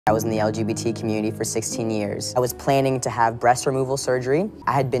I was in the LGBT community for 16 years. I was planning to have breast removal surgery.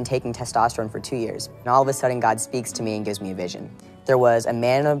 I had been taking testosterone for 2 years. And all of a sudden, God speaks to me and gives me a vision. There was a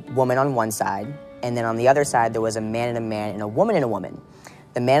man and a woman on one side, and then on the other side, there was a man and a woman and a woman.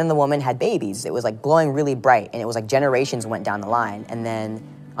 The man and the woman had babies. It was like glowing really bright, and it was like generations went down the line. And then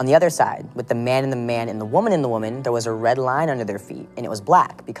on the other side, with the man and the woman, there was a red line under their feet, and it was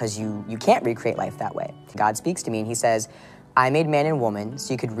black because you can't recreate life that way. God speaks to me and he says, I made man and woman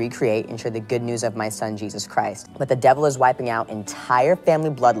so you could recreate and share the good news of my son, Jesus Christ. But the devil is wiping out entire family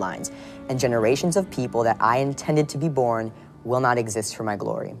bloodlines, and generations of people that I intended to be born will not exist for my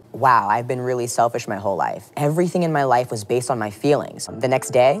glory. Wow, I've been really selfish my whole life. Everything in my life was based on my feelings. The next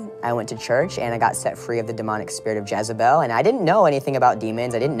day, I went to church and I got set free of the demonic spirit of Jezebel, and I didn't know anything about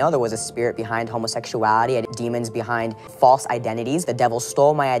demons. I didn't know there was a spirit behind homosexuality, demons behind false identities. The devil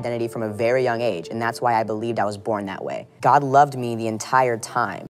stole my identity from a very young age, and that's why I believed I was born that way. God loved me the entire time.